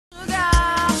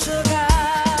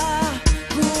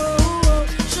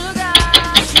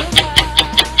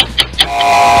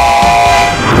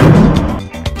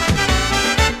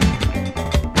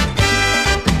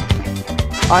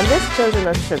On this Children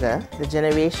of Sugar, the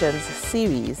Generations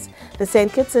series, the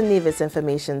St. Kitts and Nevis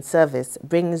Information Service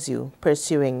brings you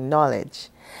Pursuing Knowledge.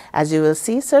 As you will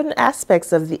see, certain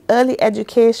aspects of the early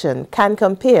education can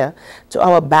compare to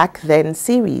our Back Then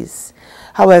series.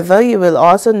 However, you will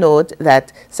also note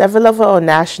that several of our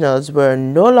nationals were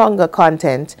no longer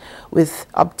content with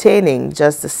obtaining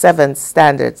just the 7th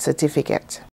standard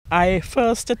certificate. I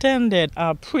first attended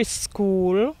a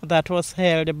preschool that was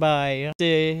held by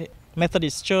the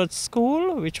Methodist Church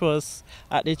School, which was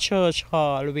at the church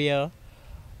hall where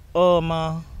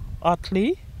Irma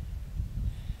Otley,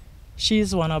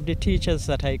 she's one of the teachers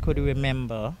that I could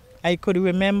remember. I could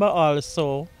remember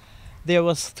also there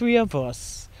was 3 of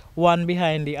us, one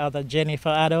behind the other, Jennifer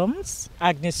Adams,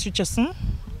 Agnes Richardson,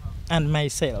 and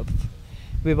myself.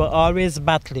 We were always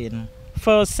battling,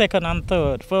 first, second, and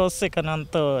third, first, second,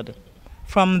 and third.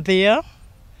 From there,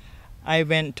 I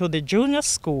went to the junior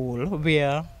school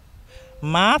where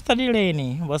Martha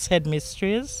Delaney was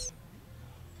headmistress,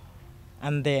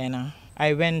 and then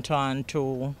I went on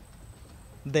to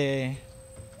the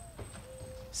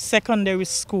secondary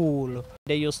school.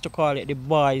 They used to call it the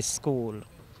boys' school,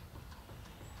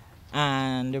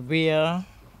 and where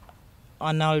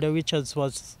Arnaldo Richards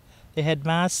was the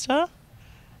headmaster,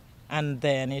 and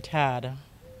then it had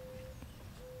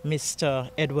Mr.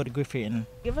 Edward Griffin.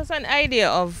 Give us an idea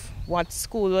of what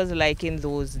school was like in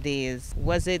those days.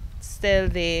 Was it still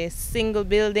the single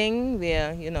building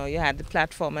where, you had the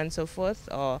platform and so forth,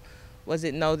 or was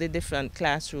it now the different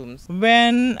classrooms?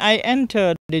 When I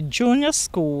entered the junior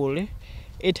school,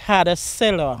 it had a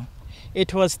cellar.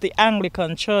 It was the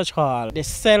Anglican Church Hall. The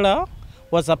cellar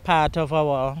was a part of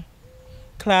our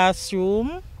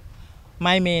classroom.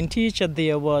 My main teacher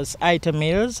there was Ita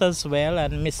Mills as well,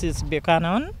 and Mrs.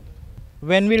 Buchanan.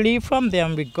 When we leave from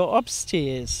them, we go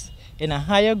upstairs in a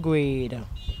higher grade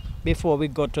before we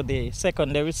go to the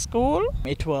secondary school.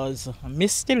 It was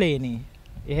Miss Delaney,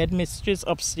 the headmistress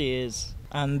upstairs,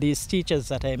 and these teachers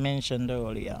that I mentioned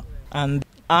earlier. And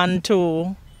on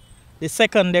to the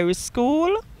secondary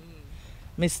school,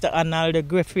 Mr. Arnaldo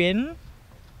Griffin.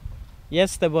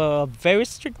 Yes, there were very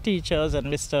strict teachers and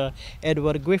Mr.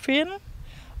 Edward Griffin,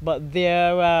 but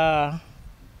there are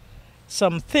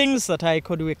some things that I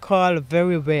could recall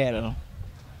very well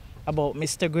about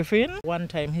Mr. Griffin. One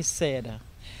time he said,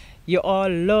 "You all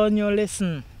learn your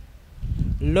lesson,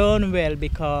 learn well,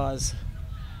 because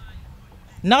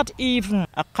not even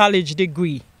a college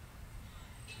degree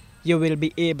you will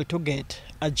be able to get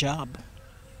a job.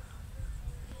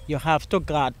 You have to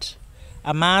get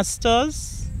a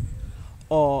master's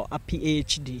or a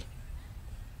PhD,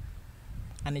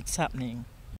 and it's happening."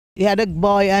 We had a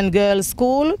boy and girl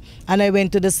school, and I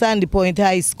went to the Sandy Point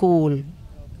High School.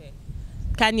 Okay.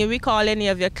 Can you recall any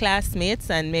of your classmates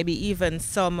and maybe even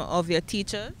some of your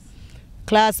teachers?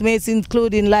 Classmates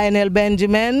including Lionel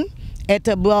Benjamin,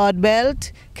 Etta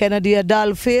Broadbelt, Kennedy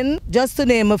Dolphin, just to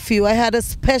name a few. I had a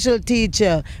special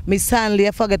teacher, Miss Hanley,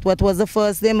 I forget what was the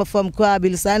first name, from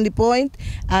Quabil Sandy Point,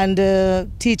 and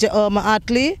teacher Irma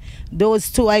Otley.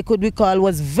 Those 2 I could recall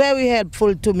was very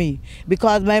helpful to me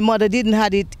because my mother didn't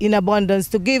have it in abundance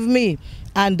to give me.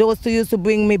 And those 2 used to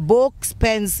bring me books,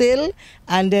 pencil,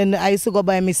 and then I used to go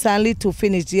by Miss Hanley to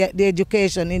finish the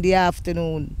education in the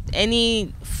afternoon.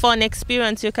 Any fun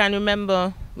experience you can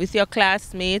remember with your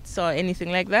classmates or anything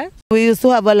like that? We used to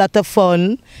have a lot of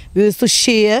fun. We used to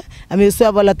share, and we used to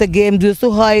have a lot of games. We used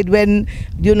to hide when,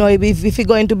 if it's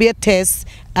going to be a test,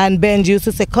 and Benji used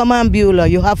to say, "Come on, Beulah,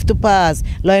 you have to pass."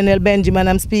 Lionel Benjamin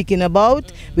I'm speaking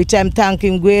about, which I'm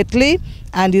thanking greatly.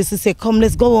 And he used to say, "Come,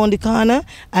 let's go on the corner,"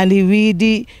 and he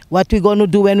read what we're going to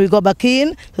do when we go back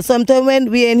in. So sometimes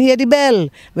when we ain't hear the bell,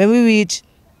 when we reach,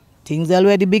 things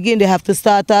already begin. They have to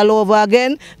start all over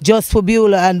again just for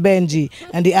Beulah and Benji,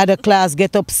 and the other class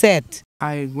get upset.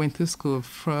 I went to school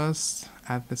first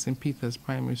at the St. Peter's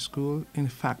Primary School. In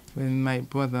fact, when my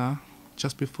brother,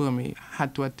 just before me,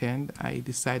 had to attend, I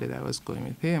decided I was going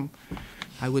with him.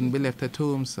 I wouldn't be left at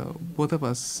home, so both of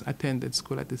us attended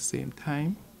school at the same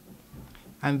time.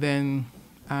 And then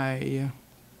I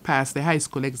passed the high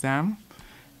school exam,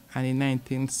 and in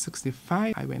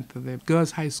 1965 I went to the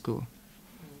girls' high school.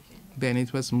 Then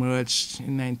it was merged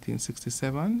in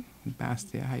 1967,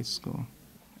 Bastia High School.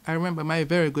 I remember my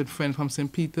very good friend from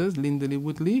St. Peter's, Linda Lee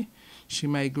Woodley. She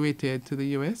migrated to the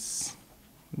U.S.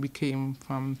 We came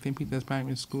from St. Peter's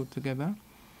Primary School together.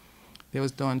 There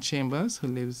was Dawn Chambers, who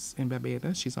lives in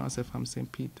Barbados. She's also from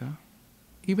St. Peter.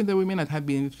 Even though we may not have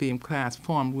been in the same class,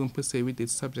 formed room per se, we did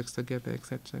subjects together,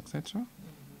 etc., etc.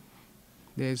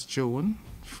 There's Joan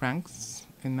Franks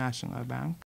in National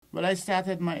Bank. Well, I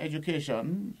started my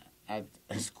education at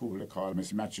a school they called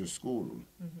Miss Matthews School.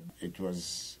 It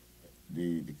was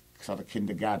the sort of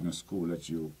kindergarten school that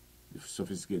you,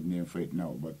 sophisticated name for it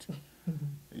now, but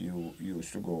you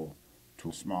used to go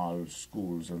to small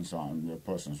schools and so on, where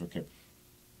persons were kept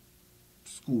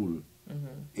school,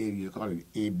 you call it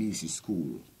ABC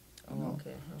school. You know?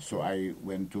 Okay. So I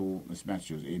went to Miss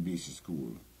Matthews ABC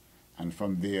school, and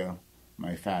from there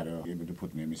my father was able to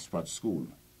put me in Miss Potts School,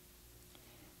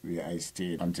 where I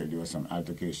stayed until there was some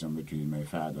altercation between my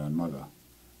father and mother,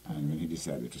 and when he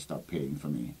decided to stop paying for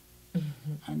me,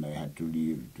 and I had to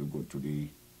leave to go to the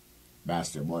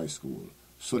Bastille Boys School,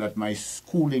 so that my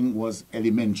schooling was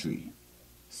elementary,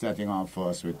 starting off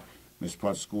first with Miss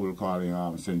Potts School,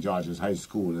 calling St. George's High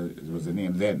School, it was the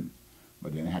name then,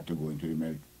 but then I had to go into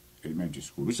the elementary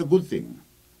school, which is a good thing,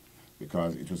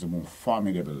 because it was a more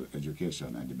formidable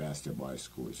education at the Bastille Boys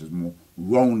School. It was more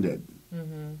rounded,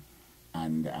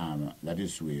 and that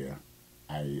is where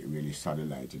I really saw the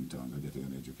light in terms of getting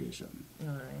an education.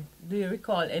 All right. Do you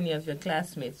recall any of your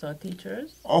classmates or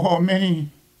teachers? Oh, many.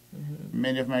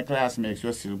 Many of my classmates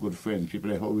were still good friends.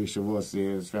 People like Horatio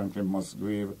Vossiers, Franklin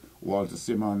Musgrave, Walter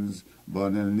Simmons,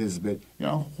 Bernal Nisbet, you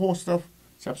know, a host of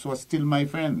chaps who are still my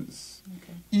friends.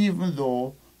 Okay. Even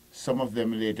though some of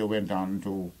them later went on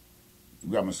to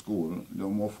grammar school, they were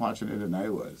more fortunate than I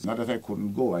was. Not that I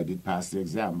couldn't go, I did pass the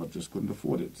exam, but just couldn't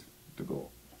afford it to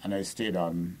go. And I stayed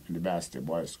on in the Bastille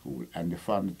Boys School, and the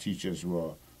fund teachers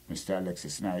were Mr.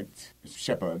 Alexis Knight, Mr.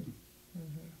 Shepard,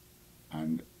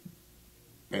 and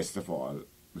best of all,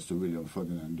 Mr. William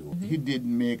Ferdinando. He did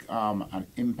make an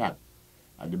impact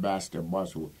at the Bastille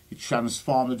Boys School. He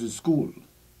transformed the school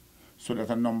so that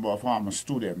a number of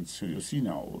students who you see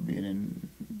now being in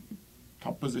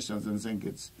top positions in St.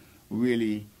 Kitts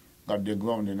really got their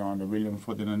grounding on the William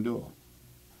Ferdinando.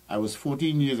 I was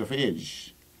 14 years of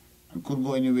age and couldn't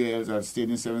go anywhere else. I stayed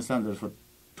in 7th standard for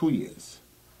 2 years.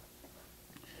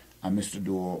 And Mr.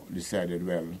 Doe decided,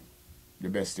 well, the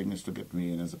best thing is to get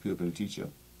me in as a pupil teacher.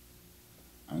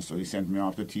 And so he sent me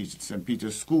off to teach at St.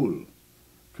 Peter's School,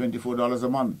 $24 a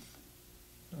month.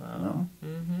 Wow. You know?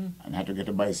 And I had to get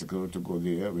a bicycle to go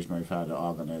there, which my father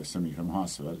organized for me from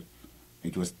Horsford.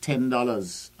 It was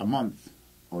 $10 a month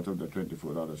out of the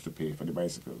 $24 to pay for the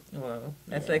bicycle. Wow,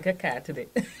 that's like a car today.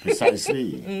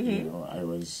 Precisely. You know, I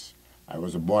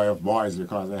was a boy of boys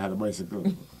because I had a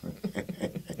bicycle.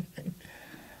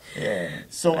 Yeah.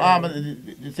 So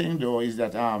the thing though is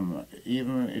that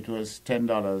even it was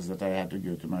 $10 that I had to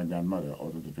give to my grandmother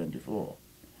out of the 24,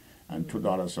 and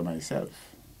 $2 for myself.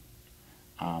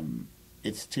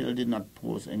 It still did not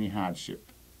pose any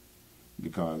hardship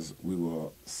because we were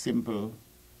simple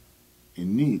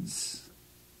in needs,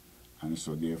 and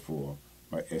so therefore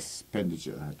my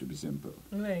expenditure had to be simple.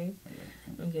 Right.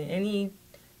 Okay. Any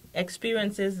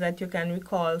experiences that you can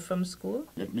recall from school?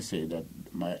 Let me say that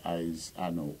my eyes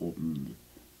are now opened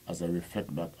as I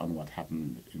reflect back on what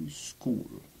happened in school.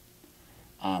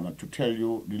 To tell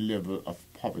you the level of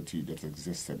poverty that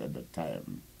existed at that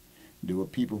time, there were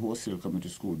people who were still coming to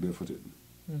school barefooted,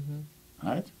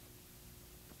 right?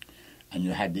 And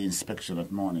you had the inspection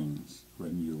at mornings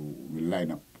when you will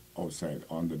line up outside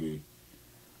under the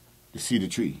cedar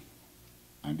tree,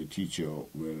 and the teacher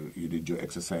you did your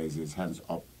exercises, hands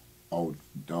up, out,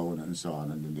 down, and so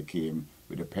on, and then they came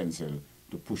with a pencil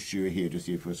to push your hair to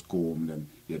see if it was combed, and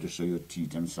you had to show your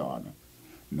teeth and so on.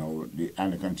 Now, the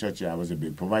Anglican Church was a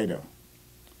big provider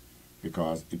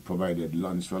because it provided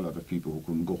lunch for a lot of people who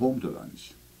couldn't go home to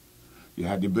lunch. You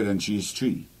had the bread and cheese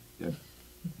tree, that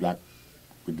black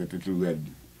with the little red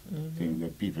thing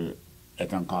that people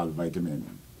ate and called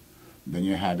vitamin. Then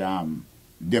you had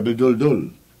Double Dul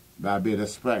Dul,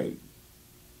 Barbados Pride.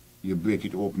 You break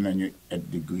it open and you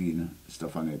add the green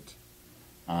stuff on it.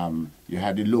 You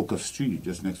had the locust tree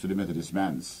just next to the Methodist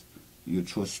manse. You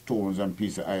throw stones and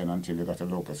piece of iron until you got a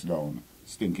locust down,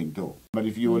 stinking toe. But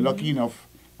if you were lucky enough,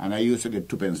 and I used to get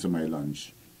 2 pence to my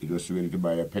lunch, it was ready to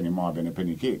buy a penny marb and a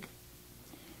penny cake.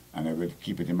 And I would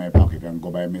keep it in my pocket and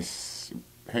go by Miss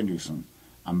Hendrickson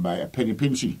and buy a penny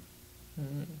pinchy.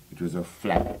 It was a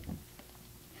flat,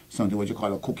 something what you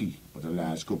call a cookie, but a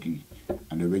large cookie.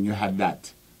 And when you had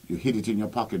that, you hid it in your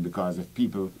pocket because if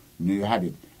people knew you had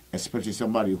it, especially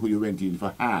somebody who you went in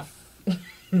for half.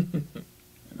 You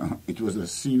know, it was a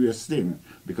serious thing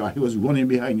because he was running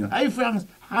behind you. Hey, Frank,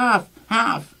 half.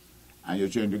 And you're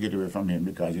trying to get away from him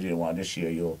because you didn't want to share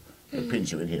your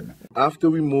pinch with him. After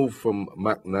we moved from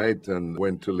McKnight and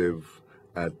went to live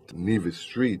at Nevis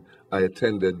Street, I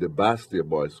attended the Bastille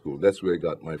Boys School. That's where I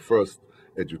got my first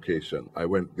education. I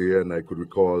went there and I could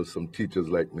recall some teachers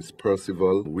like Miss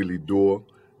Percival, Willie Dorr,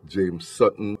 James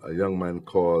Sutton, a young man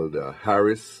called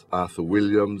Harris, Arthur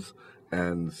Williams,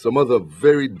 and some other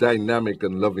very dynamic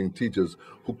and loving teachers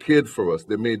who cared for us.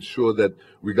 They made sure that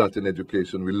we got an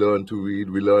education. We learned to read.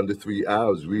 We learned the 3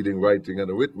 R's, reading, writing,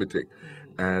 and arithmetic.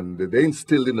 And they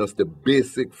instilled in us the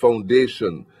basic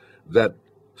foundation that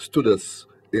stood us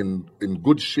in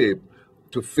good shape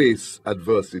to face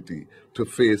adversity, to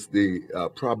face the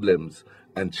problems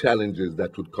and challenges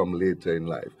that would come later in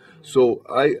life. So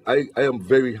I am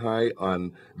very high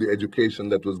on the education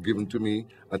that was given to me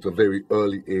at a very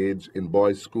early age in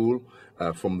boys' school.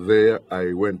 From there,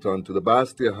 I went on to the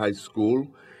Bastia High School,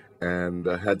 and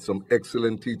I had some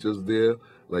excellent teachers there,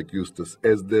 like Eustace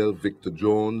Esdale, Victor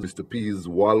Jones, Mr. Pease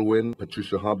Walwyn,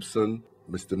 Patricia Hobson,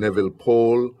 Mr. Neville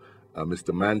Pole,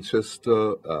 Mr.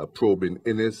 Manchester, Probin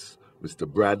Innes, Mr.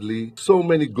 Bradley. So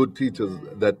many good teachers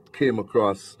that came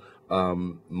across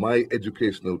my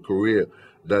educational career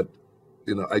that,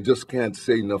 you know, I just can't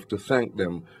say enough to thank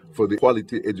them for the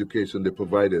quality education they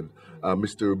provided.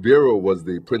 Mr. Ribeiro was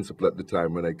the principal at the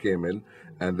time when I came in,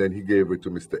 and then he gave it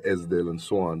to Mr. Esdale and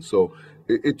so on. So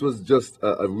it was just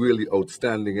a really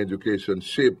outstanding education,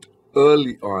 shaped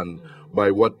early on by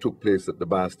what took place at the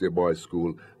Bastia Boys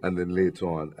School and then later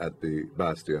on at the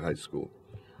Bastia High School.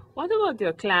 What about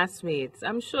your classmates?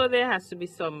 I'm sure there has to be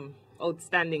some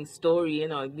outstanding story, you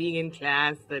know, being in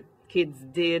class that kids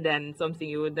did and something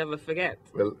you would never forget.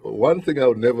 Well, one thing I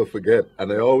would never forget,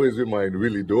 and I always remind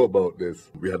Willie Doe about this,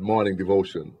 we had morning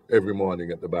devotion every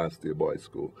morning at the Bastia Boys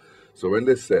School. So when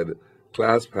they said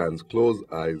clasp hands, close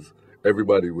eyes,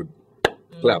 everybody would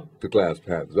clap to clasp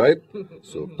hands, right?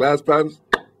 So clasp hands,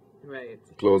 right.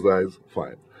 Close eyes,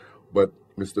 fine. But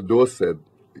Mr. Doe said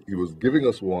he was giving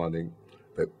us warning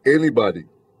that anybody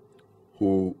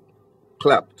who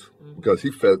clapped, because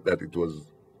he felt that it was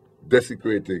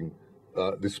desecrating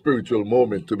the spiritual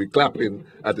moment to be clapping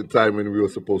at the time when we were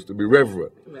supposed to be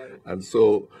reverent. Right. And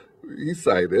so he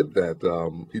decided that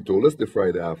he told us the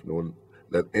Friday afternoon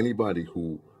that anybody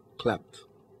who clapped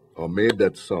or made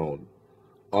that sound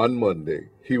on Monday,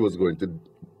 he was going to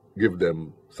give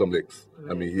them some licks.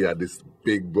 Right. I mean, he had this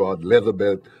big, broad leather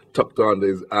belt tucked under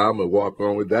his arm and walked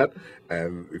around with that.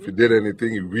 And if you did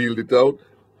anything, he reeled it out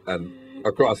and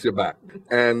across your back.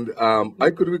 And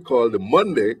I could recall the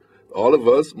Monday, all of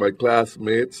us, my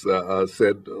classmates,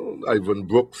 said, Ivan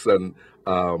Brooks and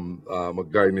a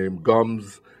guy named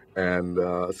Gums and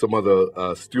some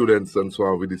other students and so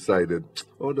on, we decided,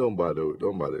 oh, don't bother with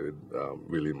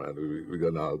Willie, man. We're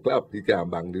going to all clap. He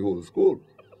can't bang the whole school.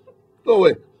 No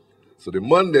way. So the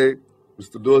Monday,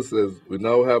 Mr. Doe says, we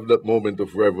now have that moment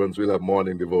of reverence. We'll have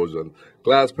morning devotion.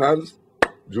 Clasp hands.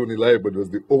 Junie Liebert was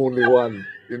the only one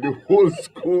in the whole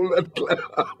school that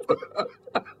clapped.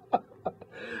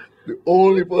 The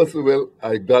only person, well,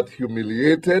 I got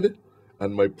humiliated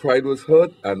and my pride was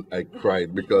hurt and I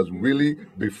cried because really,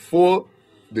 before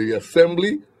the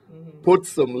assembly, put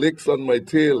some licks on my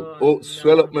tail,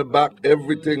 swell up my back,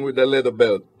 everything with a leather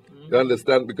belt. You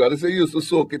understand? Because he used to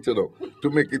soak it, you know, to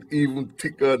make it even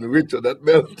thicker and richer, that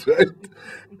belt, right?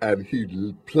 And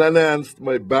he plananced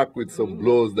my back with some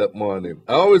blows that morning.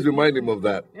 I always remind him of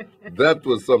that. That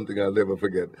was something I'll never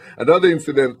forget. Another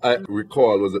incident I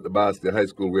recall was at the Bastia High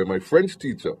School where my French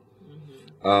teacher,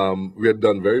 we had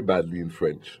done very badly in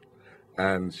French.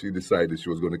 And she decided she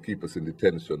was going to keep us in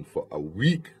detention for a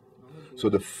week. So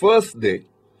the first day,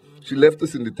 she left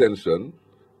us in detention,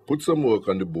 put some work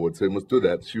on the board, so we must do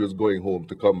that. She was going home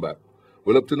to come back.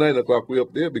 Well, up to 9 o'clock, we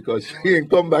up there because she ain't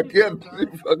come back yet.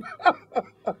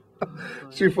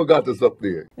 She forgot us up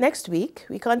there. Next week,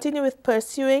 we continue with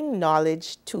Pursuing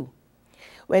Knowledge 2,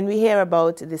 when we hear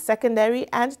about the secondary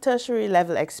and tertiary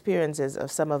level experiences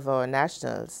of some of our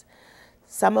nationals,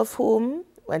 some of whom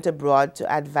went abroad to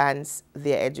advance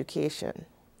their education.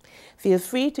 Feel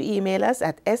free to email us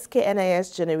at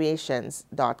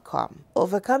sknisgenerations.com.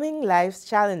 Overcoming life's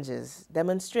challenges,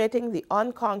 demonstrating the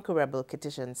unconquerable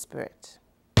Kittitian spirit.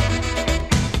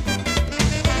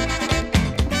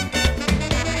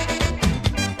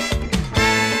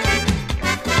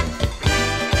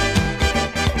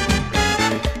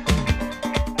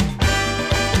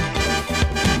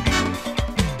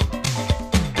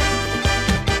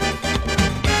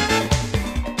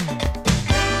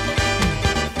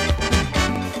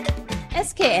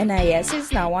 SKNIS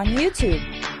is now on YouTube.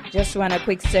 Just run a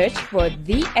quick search for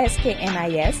the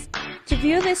SKNIS to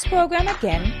view this program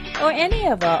again or any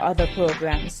of our other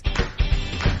programs.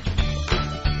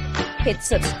 Hit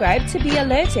subscribe to be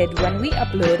alerted when we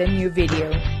upload a new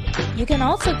video. You can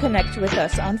also connect with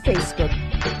us on Facebook.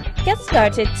 Get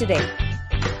started today.